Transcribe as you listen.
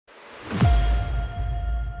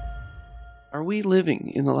Are we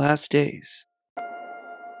living in the last days?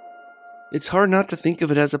 It's hard not to think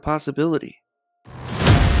of it as a possibility.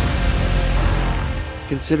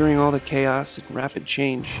 Considering all the chaos and rapid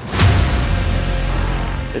change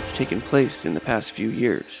that's taken place in the past few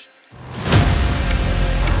years.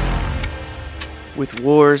 With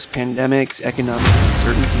wars, pandemics, economic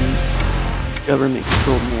uncertainties,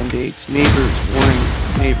 government-controlled mandates, neighbors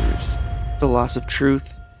warring neighbors, the loss of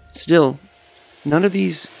truth. Still, none of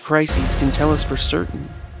these crises can tell us for certain.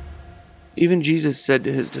 Even Jesus said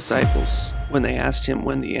to his disciples, when they asked him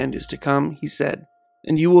when the end is to come, he said,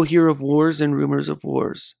 "And you will hear of wars and rumors of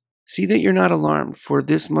wars. See that you're not alarmed, for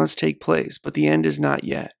this must take place, but the end is not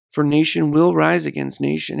yet. For nation will rise against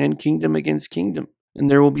nation, and kingdom against kingdom, and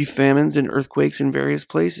there will be famines and earthquakes in various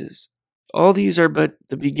places. All these are but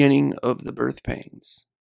the beginning of the birth pains."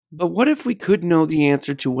 But what if we could know the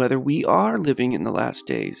answer to whether we are living in the last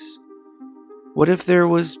days? What if there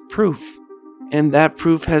was proof, and that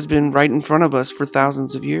proof has been right in front of us for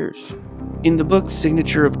thousands of years? In the book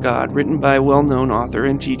Signature of God, written by well-known author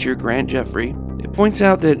and teacher Grant Jeffrey, it points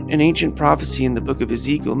out that an ancient prophecy in the book of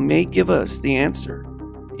Ezekiel may give us the answer.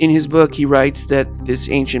 In his book, he writes that this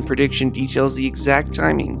ancient prediction details the exact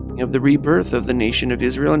timing of the rebirth of the nation of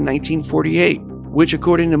Israel in 1948, which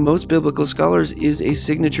according to most biblical scholars is a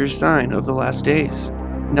signature sign of the last days.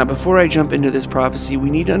 Now, before I jump into this prophecy, we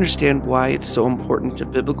need to understand why it's so important to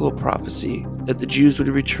biblical prophecy that the Jews would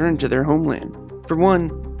return to their homeland. For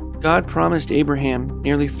one, God promised Abraham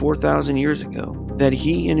nearly 4,000 years ago that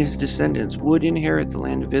he and his descendants would inherit the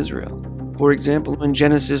land of Israel. For example, in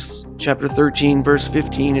Genesis chapter 13, verse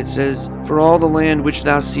 15, it says, "For all the land which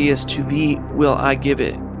thou seest, to thee will I give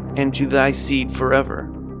it, and to thy seed forever."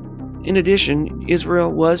 In addition, Israel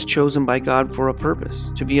was chosen by God for a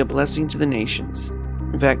purpose, to be a blessing to the nations.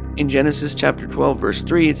 In fact, in Genesis chapter 12, verse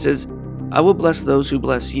 3, it says, "I will bless those who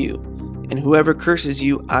bless you, and whoever curses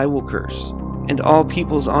you, I will curse, and all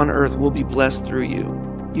peoples on earth will be blessed through you."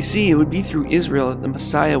 You see, it would be through Israel that the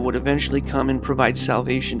Messiah would eventually come and provide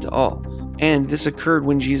salvation to all. And this occurred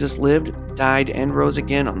when Jesus lived, died, and rose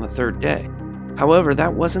again on the third day. However,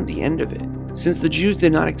 that wasn't the end of it. Since the Jews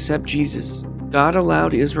did not accept Jesus, God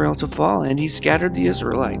allowed Israel to fall, and he scattered the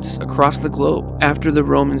Israelites across the globe after the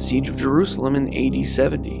Roman siege of Jerusalem in AD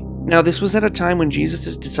 70. Now, this was at a time when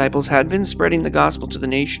Jesus' disciples had been spreading the gospel to the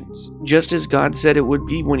nations, just as God said it would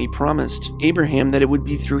be when he promised Abraham that it would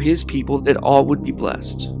be through his people that all would be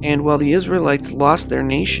blessed. And while the Israelites lost their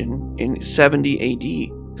nation in 70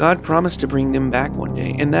 AD, God promised to bring them back one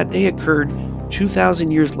day, and that day occurred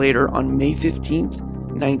 2,000 years later on May 15th,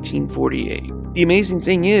 1948. The amazing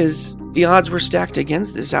thing is, the odds were stacked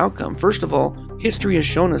against this outcome. First of all, history has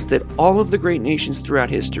shown us that all of the great nations throughout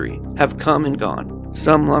history have come and gone,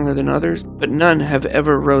 some longer than others, but none have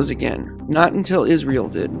ever rose again. Not until Israel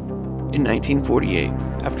did, in 1948,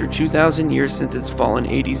 after 2,000 years since its fall in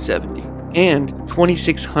AD 70, and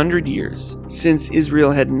 2,600 years since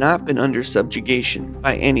Israel had not been under subjugation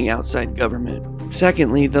by any outside government.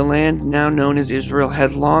 Secondly, the land now known as Israel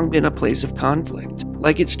had long been a place of conflict,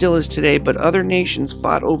 like it still is today, but other nations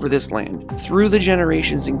fought over this land through the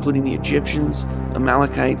generations, including the Egyptians,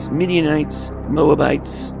 Amalekites, Midianites,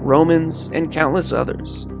 Moabites, Romans, and countless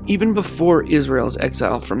others. Even before Israel's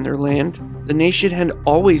exile from their land, the nation had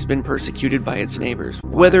always been persecuted by its neighbors,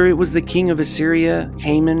 whether it was the king of Assyria,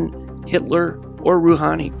 Haman, Hitler, or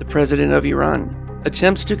Rouhani, the president of Iran.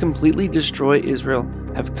 Attempts to completely destroy Israel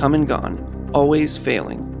have come and gone, always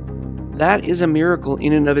failing. That is a miracle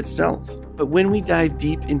in and of itself. But when we dive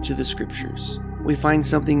deep into the scriptures, we find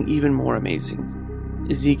something even more amazing: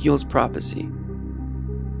 Ezekiel's prophecy.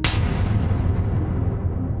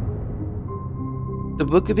 The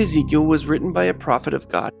book of Ezekiel was written by a prophet of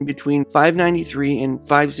God between 593 and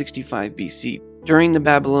 565 BC, during the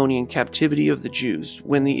Babylonian captivity of the Jews,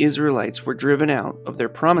 when the Israelites were driven out of their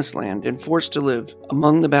promised land and forced to live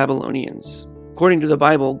among the Babylonians. According to the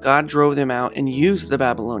Bible, God drove them out and used the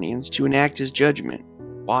Babylonians to enact his judgment.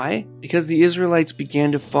 Why? Because the Israelites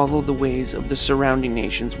began to follow the ways of the surrounding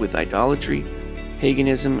nations with idolatry,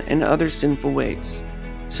 paganism, and other sinful ways.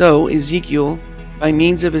 So, Ezekiel, by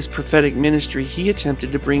means of his prophetic ministry, he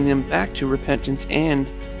attempted to bring them back to repentance and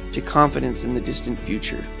to confidence in the distant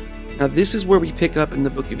future. Now, this is where we pick up in the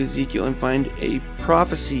book of Ezekiel and find a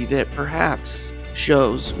prophecy that perhaps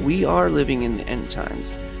shows we are living in the end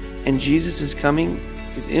times, and Jesus' coming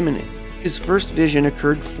is imminent. His first vision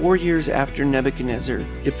occurred 4 years after Nebuchadnezzar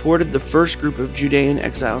deported the first group of Judean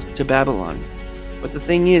exiles to Babylon. But the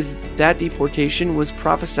thing is, that deportation was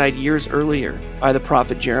prophesied years earlier by the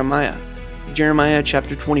prophet Jeremiah. Jeremiah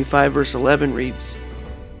chapter 25 verse 11 reads,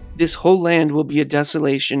 "This whole land will be a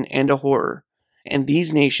desolation and a horror, and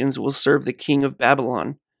these nations will serve the king of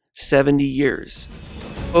Babylon 70 years.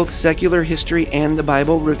 Both secular history and the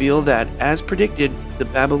Bible reveal that, as predicted, the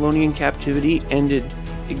Babylonian captivity ended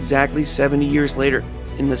exactly 70 years later,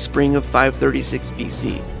 in the spring of 536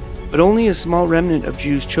 BC. But only a small remnant of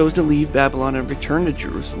Jews chose to leave Babylon and return to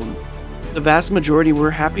Jerusalem. The vast majority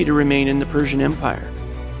were happy to remain in the Persian Empire.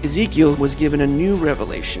 Ezekiel was given a new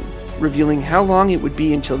revelation, revealing how long it would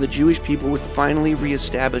be until the Jewish people would finally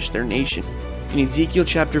reestablish their nation. In Ezekiel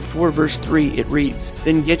chapter 4 verse 3 it reads,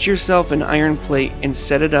 "Then get yourself an iron plate and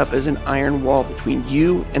set it up as an iron wall between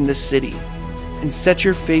you and the city, and set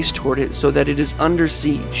your face toward it so that it is under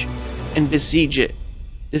siege, and besiege it.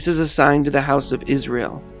 This is a sign to the house of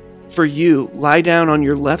Israel. For you, lie down on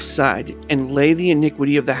your left side, and lay the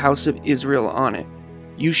iniquity of the house of Israel on it.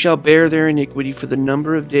 You shall bear their iniquity for the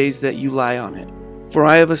number of days that you lie on it. For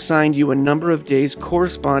I have assigned you a number of days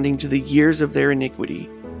corresponding to the years of their iniquity,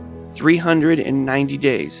 390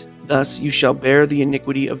 days. Thus you shall bear the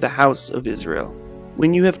iniquity of the house of Israel.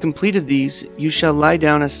 When you have completed these, you shall lie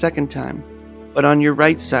down a second time, but on your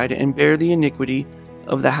right side, and bear the iniquity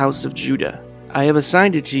of the house of Judah. I have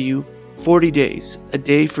assigned it to you 40 days, a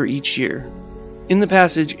day for each year." In the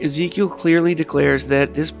passage, Ezekiel clearly declares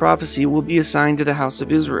that this prophecy will be assigned to the house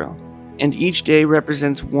of Israel, and each day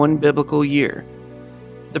represents one biblical year.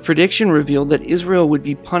 The prediction revealed that Israel would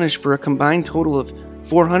be punished for a combined total of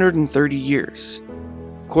 430 years.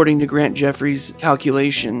 According to Grant Jeffrey's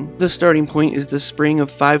calculation, the starting point is the spring of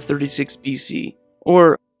 536 BC,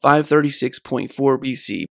 or 536.4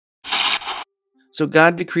 BC. So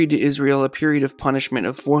God decreed to Israel a period of punishment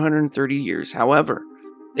of 430 years. However,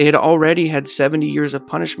 they had already had 70 years of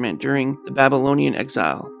punishment during the Babylonian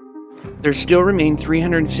exile. There still remained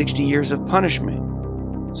 360 years of punishment.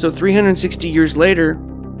 So 360 years later,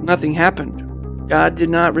 nothing happened. God did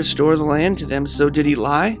not restore the land to them, so did he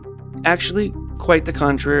lie? Actually, quite the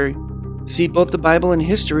contrary. See, both the Bible and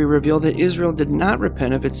history reveal that Israel did not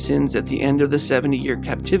repent of its sins at the end of the 70-year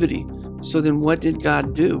captivity. So then what did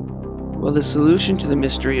God do? Well, the solution to the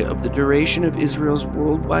mystery of the duration of Israel's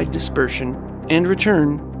worldwide dispersion and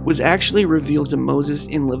return was actually revealed to Moses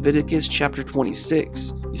in Leviticus chapter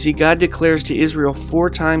 26. You see, God declares to Israel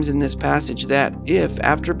 4 times in this passage that if,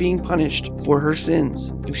 after being punished for her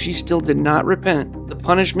sins, if she still did not repent, the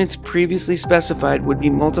punishments previously specified would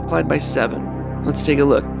be multiplied by 7. Let's take a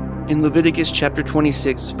look. In Leviticus chapter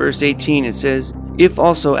 26, verse 18, it says, "If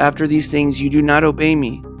also after these things you do not obey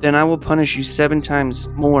me, then I will punish you 7 times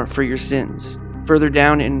more for your sins." Further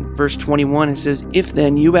down in verse 21, it says, "If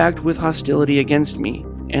then you act with hostility against me,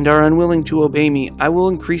 and are unwilling to obey me, I will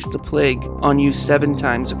increase the plague on you 7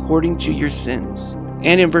 times according to your sins."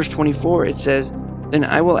 And in verse 24, it says, "Then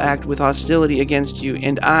I will act with hostility against you,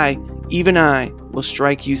 and I, even I, will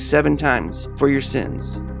strike you 7 times for your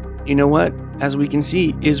sins." You know what? As we can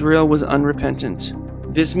see, Israel was unrepentant.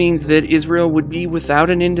 This means that Israel would be without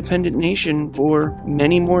an independent nation for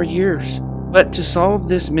many more years. But to solve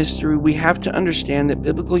this mystery, we have to understand that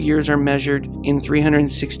biblical years are measured in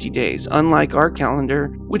 360 days, unlike our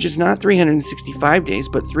calendar, which is not 365 days,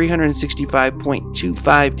 but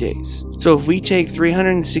 365.25 days. So if we take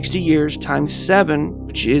 360 years times 7,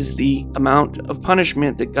 which is the amount of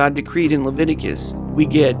punishment that God decreed in Leviticus, we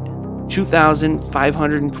get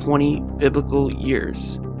 2,520 biblical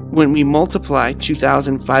years. When we multiply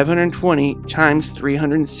 2,520 times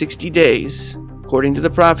 360 days, according to the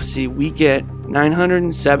prophecy, we get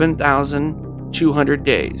 907,200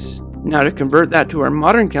 days. Now, to convert that to our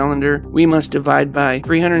modern calendar, we must divide by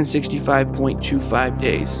 365.25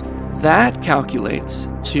 days. That calculates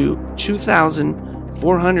to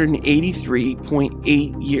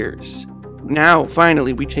 2,483.8 years. Now,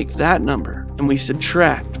 finally, we take that number and we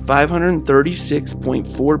subtract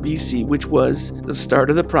 536.4 BC, which was the start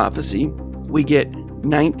of the prophecy. We get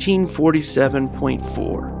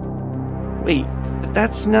 1947.4. Wait, but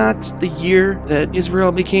that's not the year that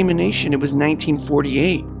Israel became a nation. It was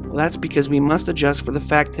 1948. Well, that's because we must adjust for the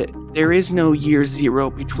fact that there is no year 0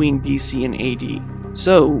 between BC and AD.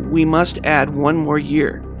 So we must add one more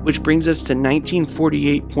year, which brings us to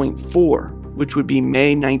 1948.4, which would be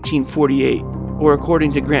May 1948, or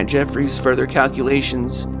according to Grant Jeffrey's further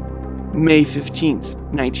calculations, May 15th,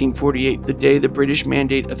 1948, the day the British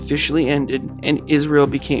Mandate officially ended and Israel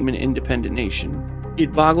became an independent nation.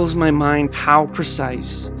 It boggles my mind how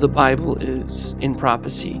precise the Bible is in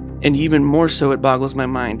prophecy. And even more so, it boggles my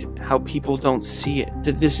mind how people don't see it,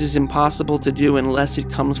 that this is impossible to do unless it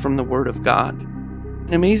comes from the Word of God.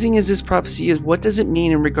 And amazing as this prophecy is, what does it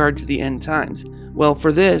mean in regard to the end times? Well,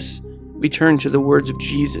 for this, we turn to the words of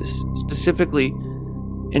Jesus, specifically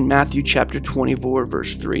in Matthew chapter 24,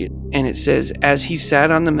 verse 3. And it says, "As he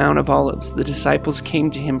sat on the Mount of Olives, the disciples came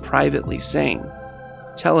to him privately, saying,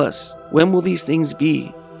 'Tell us, when will these things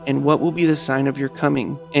be? And what will be the sign of your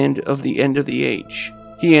coming and of the end of the age?'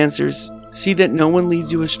 He answers, 'See that no one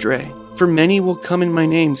leads you astray. For many will come in my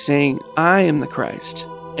name, saying, I am the Christ,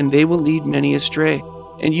 and they will lead many astray.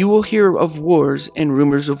 And you will hear of wars and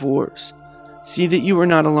rumors of wars. See that you are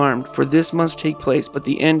not alarmed, for this must take place, but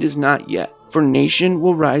the end is not yet. For nation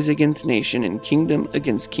will rise against nation, and kingdom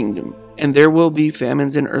against kingdom, and there will be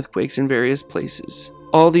famines and earthquakes in various places.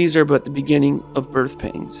 All these are but the beginning of birth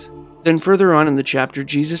pains.'" Then further on in the chapter,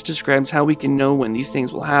 Jesus describes how we can know when these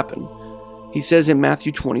things will happen. He says in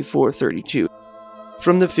Matthew 24:32,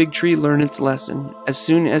 "From the fig tree learn its lesson. As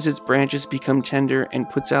soon as its branches become tender and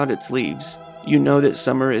puts out its leaves, you know that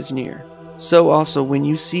summer is near. So also when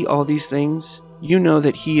you see all these things, you know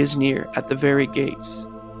that he is near at the very gates.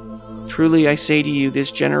 Truly I say to you,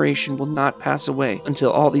 this generation will not pass away until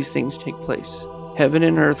all these things take place. Heaven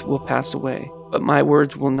and earth will pass away, but my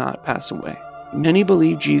words will not pass away." Many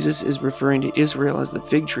believe Jesus is referring to Israel as the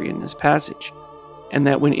fig tree in this passage, and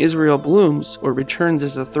that when Israel blooms or returns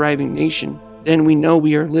as a thriving nation, then we know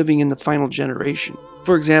we are living in the final generation.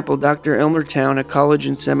 For example, Dr. Elmer Town, a college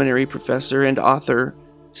and seminary professor and author,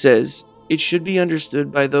 says, "It should be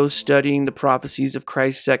understood by those studying the prophecies of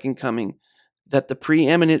Christ's second coming that the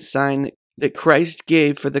preeminent sign that Christ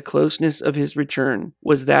gave for the closeness of his return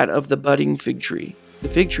was that of the budding fig tree. The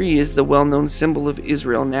fig tree is the well-known symbol of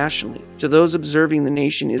Israel nationally. To those observing the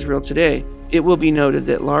nation Israel today, it will be noted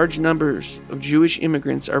that large numbers of Jewish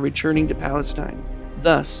immigrants are returning to Palestine.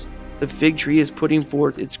 Thus, the fig tree is putting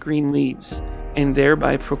forth its green leaves, and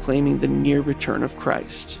thereby proclaiming the near return of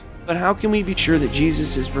Christ." But how can we be sure that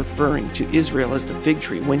Jesus is referring to Israel as the fig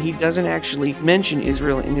tree when he doesn't actually mention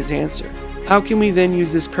Israel in his answer? How can we then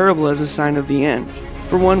use this parable as a sign of the end?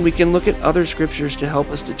 For one, we can look at other scriptures to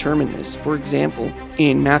help us determine this. For example,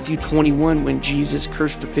 in Matthew 21, when Jesus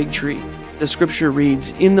cursed the fig tree, the scripture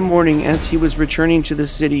reads, "In the morning as he was returning to the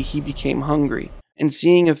city, he became hungry. And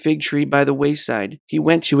seeing a fig tree by the wayside, he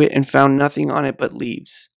went to it and found nothing on it but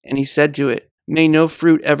leaves. And he said to it, 'May no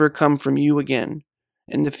fruit ever come from you again.'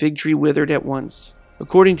 And the fig tree withered at once."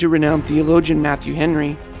 According to renowned theologian Matthew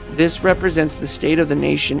Henry, this represents the state of the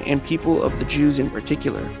nation and people of the Jews in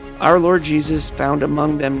particular. Our Lord Jesus found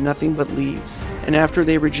among them nothing but leaves, and after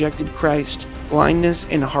they rejected Christ, blindness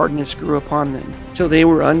and hardness grew upon them, till they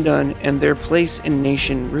were undone and their place and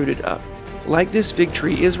nation rooted up. Like this fig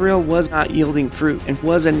tree, Israel was not yielding fruit and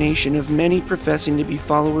was a nation of many professing to be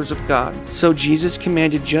followers of God. So Jesus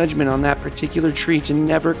commanded judgment on that particular tree to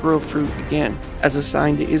never grow fruit again, as a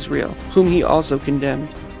sign to Israel, whom he also condemned.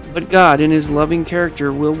 But God, in his loving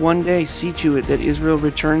character, will one day see to it that Israel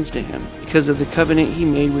returns to him, because of the covenant he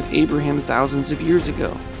made with Abraham thousands of years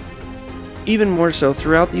ago. Even more so,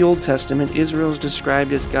 throughout the Old Testament, Israel is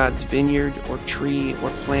described as God's vineyard or tree or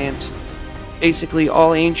plant. Basically,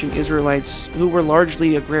 all ancient Israelites, who were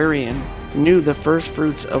largely agrarian, knew the first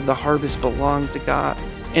fruits of the harvest belonged to God,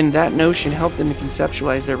 and that notion helped them to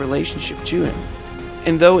conceptualize their relationship to him.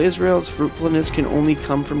 And though Israel's fruitfulness can only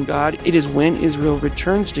come from God, it is when Israel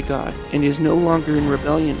returns to God and is no longer in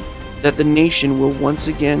rebellion that the nation will once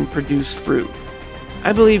again produce fruit.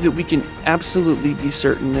 I believe that we can absolutely be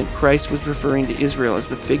certain that Christ was referring to Israel as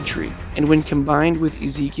the fig tree, and when combined with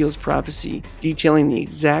Ezekiel's prophecy detailing the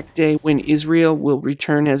exact day when Israel will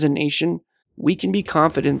return as a nation, we can be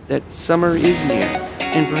confident that summer is near,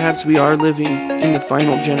 and perhaps we are living in the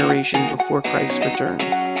final generation before Christ's return.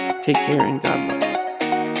 Take care and God bless.